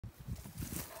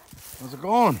How's it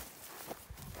going?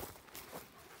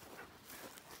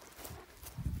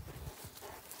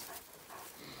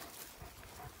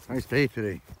 Nice day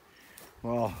today.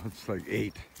 Well, it's like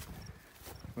 8.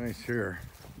 Nice here.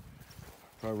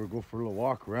 Thought we'd go for a little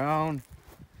walk around.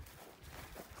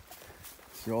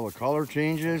 See all the color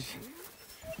changes.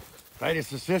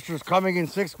 Titus's sister's coming in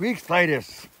 6 weeks,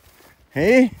 Titus.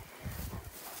 Hey?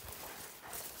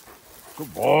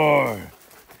 Good boy.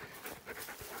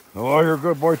 Oh, you're a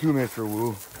good boy too, Mr.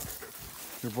 Wu.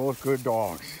 You're both good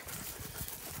dogs.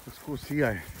 Let's go see.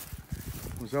 I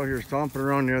was out here stomping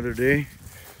around the other day.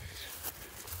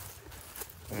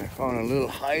 And I found a little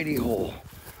hidey hole.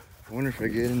 I wonder if I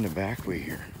get in the back way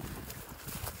here.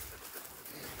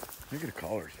 Look at the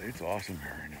colors. It's awesome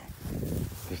here right now.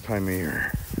 This time of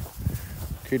year.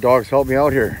 Okay, dogs, help me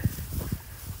out here.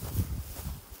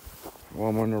 Well,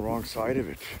 I'm on the wrong side of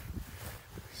it.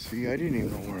 See, I didn't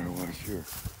even know where I was here.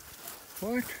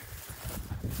 What?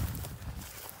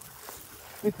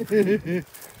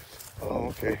 Oh,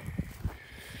 okay.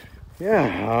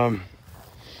 Yeah,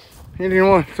 you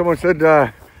know what? Someone said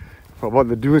about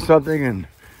the doing something and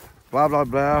blah, blah,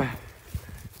 blah.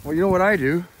 Well, you know what I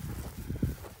do?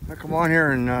 I come on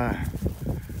here and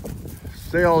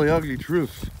say all the ugly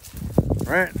truths,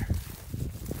 right?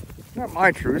 Not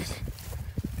my truths,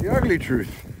 the ugly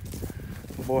truth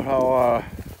about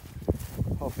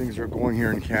how things are going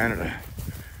here in Canada.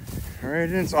 All right,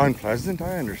 and it's unpleasant.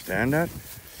 I understand that.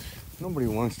 Nobody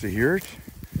wants to hear it.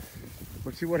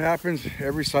 But see what happens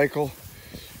every cycle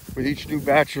with each new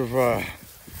batch of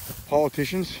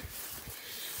politicians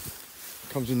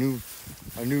comes a new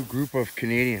group of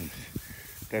Canadians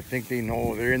that think they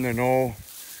know, they're in the know,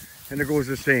 and it goes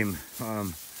the same.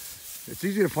 It's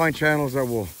easy to find channels that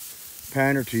will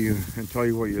pander to you and tell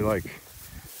you what you like.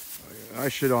 I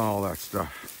shit on all that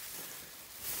stuff.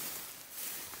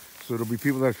 So it'll be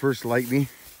people that first like me,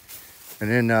 and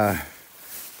then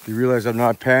they realize I'm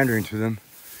not pandering to them.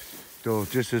 They'll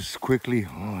just as quickly,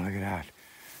 oh look at that,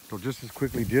 they'll just as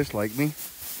quickly dislike me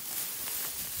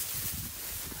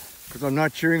because I'm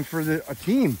not cheering for a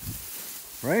team,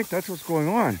 right? That's what's going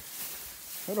on.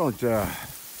 I don't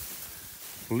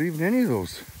believe in any of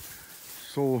those.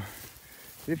 So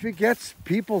if it gets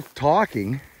people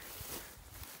talking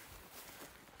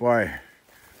by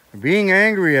being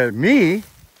angry at me,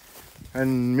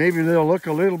 and maybe they'll look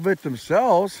a little bit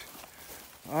themselves,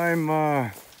 I'm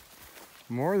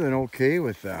more than okay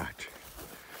with that.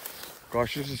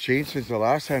 Gosh, this has changed since the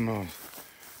last time I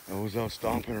was out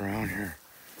stomping around here.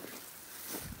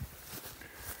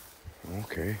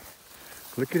 Okay,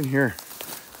 look in here.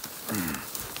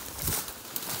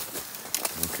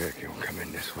 Okay, we'll come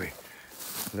in this way.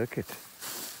 Look at.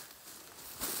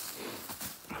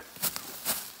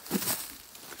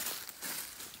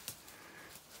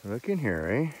 Look in here,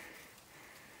 eh?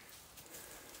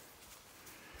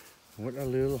 What a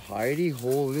little hidey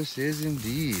hole this is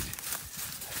indeed.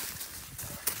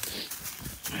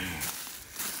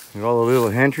 With all the little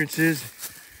entrances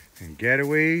and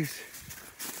getaways.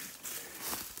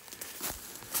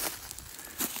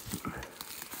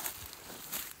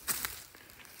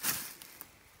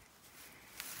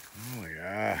 Oh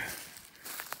yeah.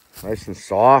 Nice and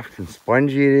soft and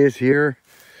spongy it is here.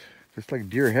 Just like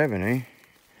deer heaven, eh?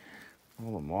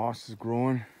 All the moss is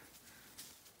growing.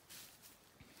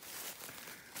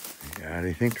 Yeah,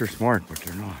 they think they're smart, but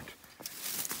they're not.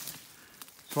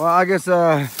 So I guess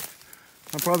I'm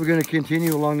probably going to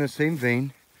continue along the same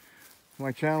vein.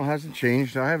 My channel hasn't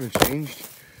changed. I haven't changed.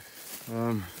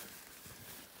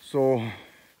 So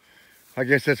I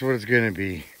guess that's what it's going to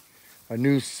be. A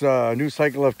new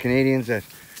cycle of Canadians that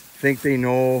think they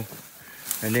know,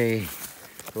 and they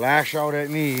lash out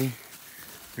at me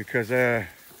because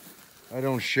I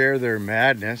don't share their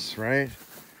madness, right?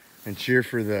 And cheer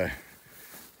for the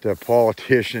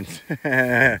politicians.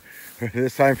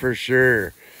 This time for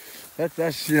sure.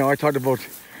 That's you know, I talked about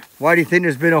why do you think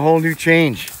there's been a whole new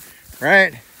change,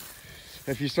 right?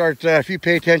 If you start, if you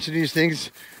pay attention to these things,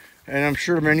 and I'm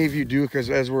sure many of you do, because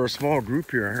as we're a small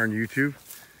group here on YouTube,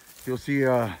 you'll see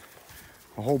a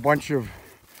whole bunch of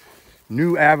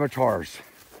new avatars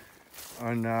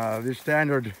on the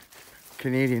standard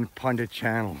Canadian pundit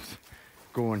channels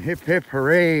going hip hip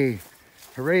hooray,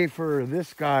 hooray for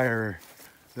this guy or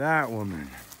that woman.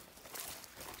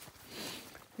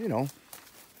 You know,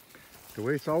 the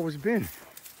way it's always been.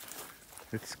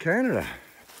 It's Canada.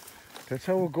 That's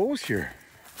how it goes here.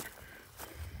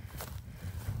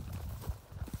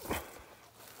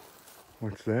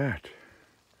 What's that?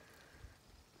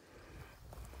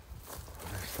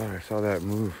 I thought I saw that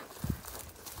move.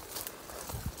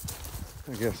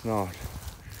 I guess not.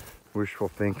 Wishful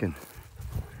thinking.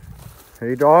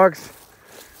 Hey dogs,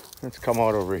 let's come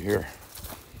out over here.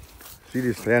 See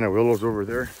these stand of willows over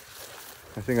there?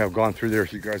 I think I've gone through there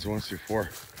with you guys once before.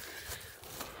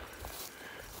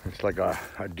 It's like a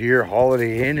deer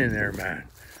holiday inn in there, man.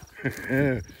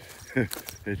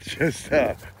 It's just,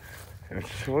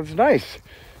 it's nice.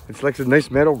 It's like some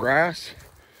nice meadow grass.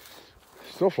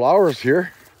 Still flowers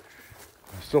here.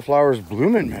 Still flowers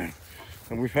blooming, man.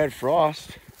 And we've had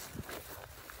frost.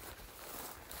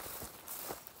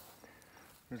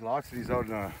 There's lots of these out in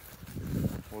the,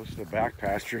 well, this is the back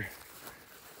pasture.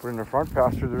 But in the front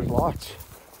pasture, there's lots.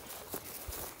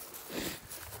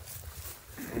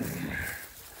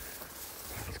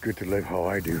 It's good to live how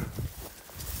I do.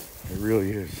 It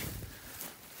really is.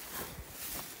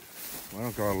 I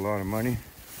don't got a lot of money.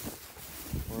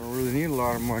 I don't really need a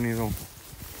lot of money though.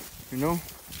 You know?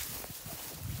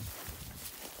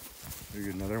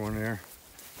 There's another one there.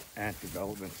 Ant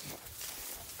developments.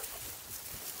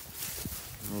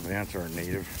 Those ants aren't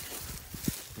native.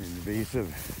 They're invasive.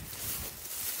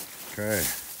 Okay.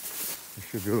 I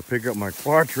should be able to pick up my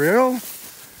quad trail.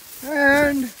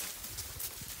 And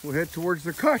we'll head towards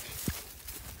the cut.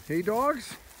 Hey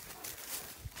dogs.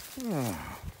 Oh.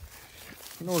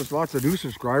 I noticed lots of new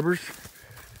subscribers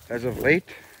as of late.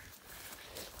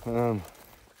 We'll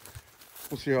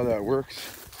see how that works,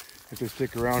 if they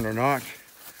stick around or not.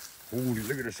 Holy,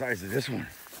 look at the size of this one.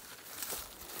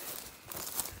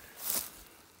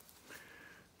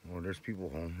 Well, there's people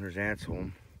home. There's ants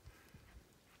home.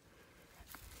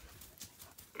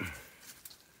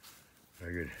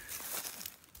 Very good.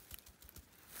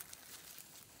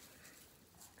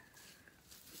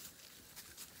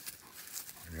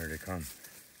 And there they come.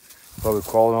 Probably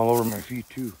crawling all over my feet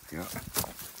too. Yeah.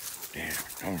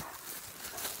 Damn.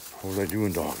 What was I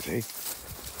doing, dogs, eh?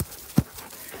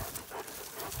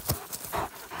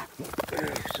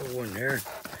 There's still one there.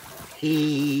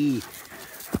 Hee.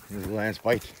 There's a lance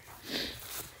bite.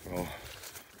 Oh.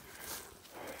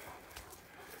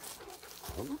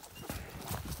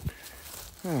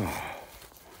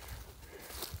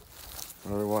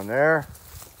 Another one there.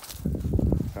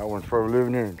 That one's probably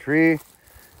living in a tree.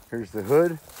 Here's the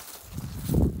hood.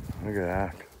 Look at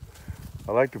that.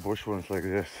 I like the bush ones like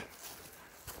this.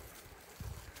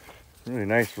 Really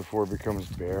nice before it becomes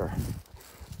bare.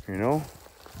 You know?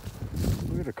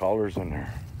 Look at the collars in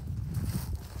there.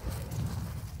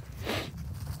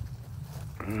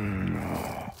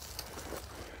 Oh.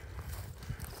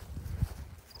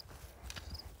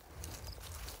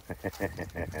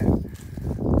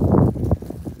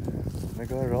 I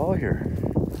got it all here.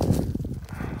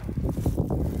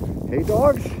 Hey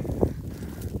dogs,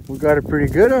 we got it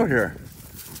pretty good out here.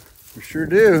 We sure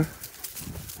do.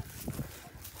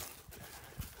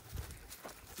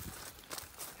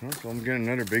 Well, so I'm getting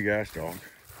another big ass dog.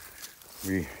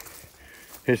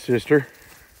 His sister.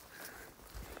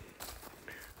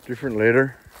 Different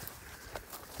litter.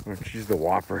 She's the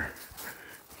whopper.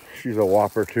 She's a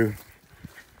whopper too.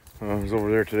 I was over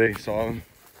there today, saw him.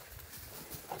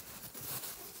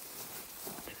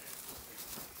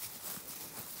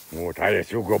 Oh,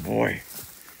 Titus, you're a good boy.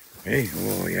 Hey,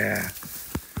 oh yeah.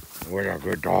 We're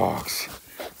good dogs.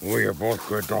 Oh, you're both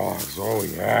good dogs. Oh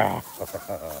yeah.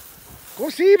 Go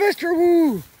see, Mr.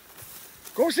 Woo.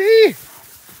 Go see.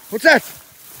 What's that?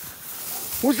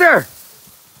 Who's there?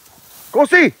 Go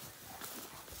see.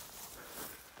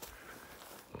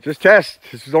 Just test.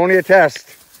 This is only a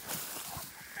test.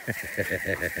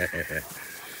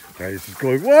 Titus is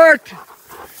going, what?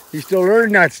 He's still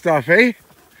learning that stuff, eh?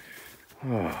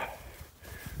 Oh.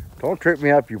 Don't trip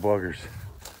me up, you buggers.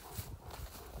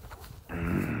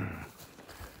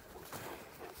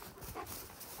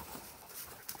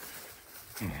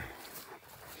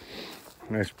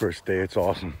 Nice first day, it's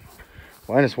awesome.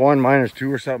 -1,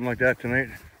 -2 or something like that tonight.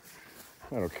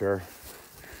 I don't care.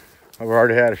 I've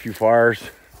already had a few fires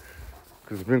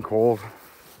because it's been cold.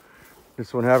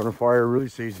 This one, having a fire really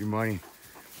saves you money.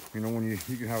 You know, when you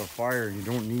can have a fire and you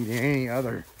don't need any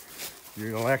other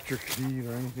your electric heat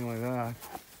or anything like that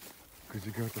because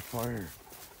you got the fire.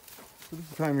 So this is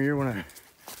the time of year when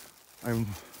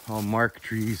I'll mark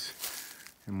trees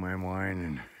in my mind,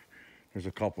 and there's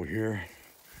a couple here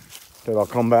that I'll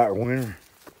come back winter,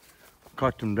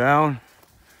 cut them down.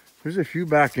 There's a few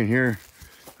back in here.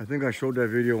 I think I showed that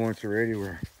video once already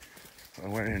where I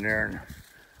went in there and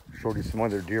showed you some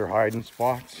other deer hiding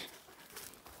spots.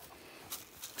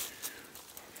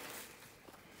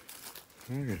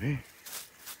 Look at it.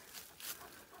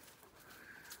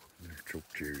 They're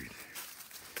choke cherries.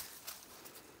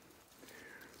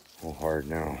 Oh, hard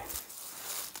now.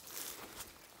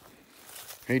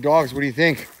 Hey dogs, what do you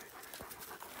think?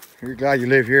 You're glad you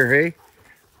live here, hey?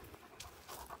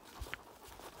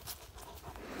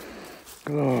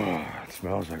 Oh, it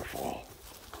smells like fall.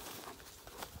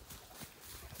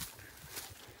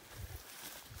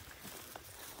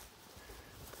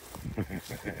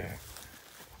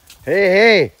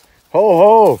 Hey, ho,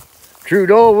 ho,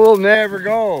 Trudeau will never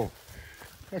go.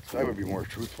 That would be more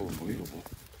truthful and believable.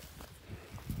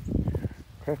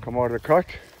 Okay, come out of the cut.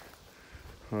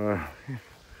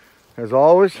 As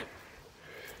always,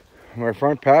 my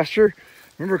front pasture.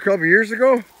 Remember a couple years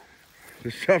ago?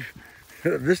 This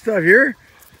stuff here,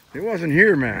 it wasn't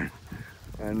here, man.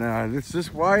 And it's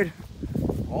this wide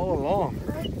all along.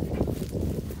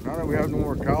 Now that we have no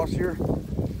more cows here,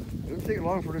 it doesn't take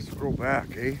long for this to grow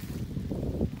back, eh?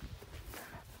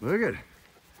 Look at it.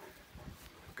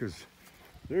 Because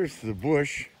there's the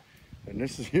bush, and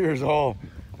here's all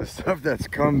the stuff that's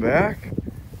come back,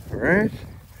 right?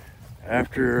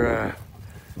 After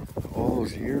all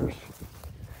those years.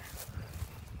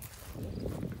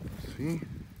 See?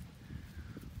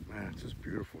 Man, it's just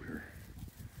beautiful here.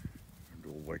 The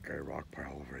old white guy rock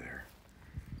pile over there.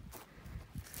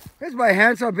 There's my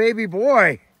handsome baby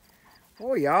boy.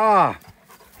 Oh yeah.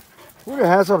 Who are the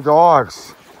handsome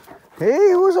dogs?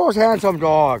 Hey, who's those handsome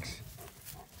dogs?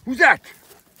 Who's that?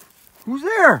 Who's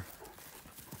there?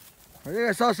 I think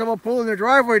I saw someone pulling their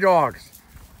driveway dogs.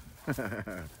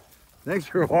 Thanks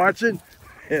for watching.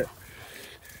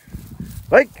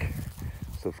 Like,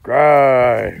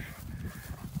 subscribe,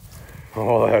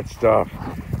 all that stuff.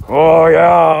 Oh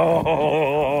yeah.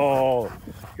 Oh,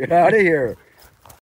 get out of here.